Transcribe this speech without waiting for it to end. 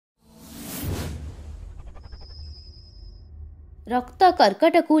रक्त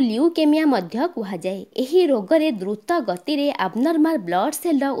कर्कट को ल्यूकेमिया मध्य कुहाଯାଏ। ଏହି ରୋଗରେ ଦ୍ରୁତ ଗତିରେ ଆବନର୍ମାଲ ବ୍ଲଡ୍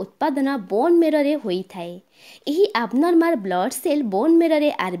ସେଲ୍ର ଉତ୍ପାଦନ ବୋନ୍ ମେରରେ ହୋଇଥାଏ। ଏହି ଆବନର୍ମାଲ ବ୍ଲଡ୍ ସେଲ୍ ବୋନ୍ ମେରରେ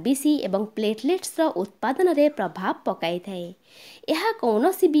ଆରବିସି ଏବଂ ପ୍ଲେଟଲେଟ୍ସର ଉତ୍ପାଦନରେ ପ୍ରଭାବ ପକାଇଥାଏ। ଏହା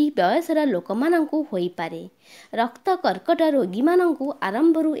କୌଣସି ବି ବୟସର ଲୋକମାନଙ୍କୁ ହୋଇପାରେ। ରକ୍ତ କର୍କଟ ରୋଗୀମାନଙ୍କୁ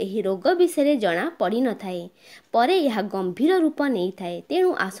ଆରମ୍ଭରୁ ଏହି ରୋଗ ବିଷୟରେ ଜଣା ପଡ଼ିନଥାଏ, ପରେ ଏହା ଗମ୍ଭୀର ରୂପ ନେଇଥାଏ। ତେଣୁ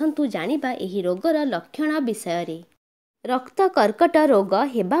ଆସନ୍ତୁ ଜାଣିବା ଏହି ରୋଗର ଲକ୍ଷଣ ବିଷୟରେ। ରକ୍ତ କର୍କଟ ରୋଗ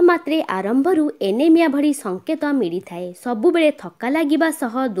ହେବା ମାତ୍ରେ ଆରମ୍ଭରୁ ଏନେମିଆ ଭଳି ସଂକେତ ମିଳିଥାଏ। ସବୁବେଳେ ଥକା ଲାଗିବା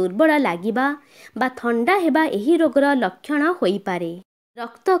ସହ ଦୁର୍ବଳ ଲାଗିବା ବା ଥଣ୍ଡା ହେବା ଏହି ରୋଗର ଲକ୍ଷଣ ହୋଇପାରେ।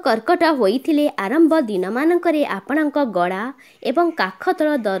 ରକ୍ତ କର୍କଟ ହୋଇଥିଲେ ଆରମ୍ଭ ଦିନମାନଙ୍କରେ ଆପଣଙ୍କ ଗଳା ଏବଂ କାଖତଳ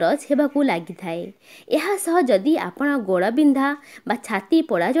ଦରଜ ହେବାକୁ ଲାଗିଥାଏ। ଏହା ସହ ଯଦି ଆପଣ ଗୋଡ଼ ବିନ୍ଧା ବା ଛାତି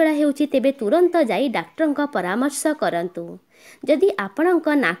ପୋଡ଼ାଜଳା ହେଉଛି ତେବେ ତୁରନ୍ତ ଯାଇ ଡାକ୍ତରଙ୍କ ପରାମର୍ଶ କରନ୍ତୁ। ଯଦି ଆପଣଙ୍କ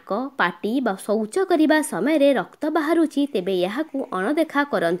ନାକ, ପାଟି ବା ଶୌଚ କରିବା ସମୟରେ ରକ୍ତ ବାହାରୁଛି ତେବେ ଏହାକୁ ଅଣଦେଖା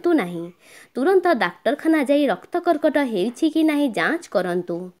କରନ୍ତୁ ନାହିଁ। ତୁରନ୍ତ ଡାକ୍ତରଖାନା ଯାଇ ରକ୍ତ କର୍କଟ ହେଉଛି କି ନାହିଁ ଯାଞ୍ଚ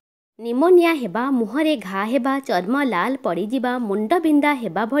କରନ୍ତୁ। ନିମୋନିଆ ହେବା, ମୁହଁରେ ଘା ହେବା, ଚର୍ମ ଲାଲ ପଡ଼ିଯିବା, ମୁଣ୍ଡବିନ୍ଧା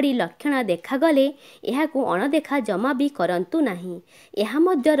ହେବା ଭଳି ଲକ୍ଷଣ ଦେଖାଗଲେ ଏହାକୁ ଅଣଦେଖା ଜମା ବି କରନ୍ତୁ ନାହିଁ। ଏହା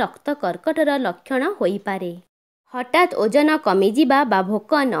ମଧ୍ୟ ରକ୍ତ କର୍କଟର ଲକ୍ଷଣ ହୋଇପାରେ। ହଠାତ୍ ଓଜନ କମିଯିବା ବା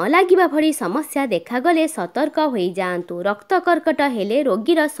ଭୋକ ନ ଲାଗିବା ଭଳି ସମସ୍ୟା ଦେଖାଗଲେ ସତର୍କ ହୋଇଯାଆନ୍ତୁ। ରକ୍ତ କର୍କଟ ହେଲେ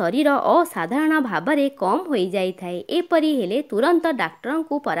ରୋଗୀର ଶରୀର ଅସାଧାରଣ ଭାବରେ କମ୍ ହୋଇଯାଇଥାଏ। ଏପରି ହେଲେ ତୁରନ୍ତ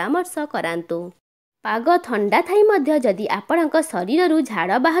ଡାକ୍ତରଙ୍କୁ ପରାମର୍ଶ କରାନ୍ତୁ। ପାଗ ଥଣ୍ଡା ଥାଇ ମଧ୍ୟ ଯଦି ଆପଣଙ୍କ ଶରୀରରୁ ଝାଳ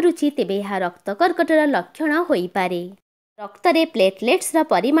ବାହାରୁଛି ତେବେ ଏହା ରକ୍ତ କର୍କଟର ଲକ୍ଷଣ ହୋଇପାରେ। ରକ୍ତରେ ପ୍ଲେଟଲେଟ୍ସର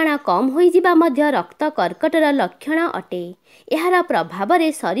ପରିମାଣ କମ୍ ହୋଇଯିବା ମଧ୍ୟ ରକ୍ତ କର୍କଟର ଲକ୍ଷଣ ଅଟେ। ଏହାର ପ୍ରଭାବରେ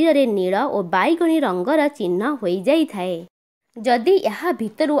ଶରୀରରେ ନୀଳ ଓ ବାଇଗଣୀ ରଙ୍ଗର ଚିହ୍ନ ହୋଇଯାଇଥାଏ। ଯଦି ଏହା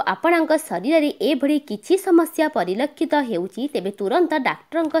ଭିତରୁ ଆପଣଙ୍କ ଶରୀରରେ ଏଭଳି କିଛି ସମସ୍ୟା ପରିଲକ୍ଷିତ ହେଉଛି ତେବେ ତୁରନ୍ତ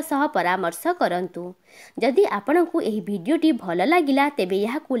ଡାକ୍ତରଙ୍କ ସହ ପରାମର୍ଶ କରନ୍ତୁ। ଯଦି ଆପଣଙ୍କୁ ଏହି ଭିଡ଼ିଓଟି ଭଲ ଲାଗିଲା ତେବେ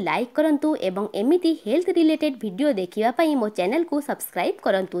ଏହାକୁ ଲାଇକ୍ କରନ୍ତୁ ଏବଂ ଏମିତି ହେଲ୍ଥ ରିଲେଟେଡ୍ ଭିଡ଼ିଓ ଦେଖିବା ପାଇଁ ମୋ ଚ୍ୟାନେଲକୁ ସବସ୍କ୍ରାଇବ୍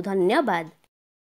କରନ୍ତୁ। ଧନ୍ୟବାଦ।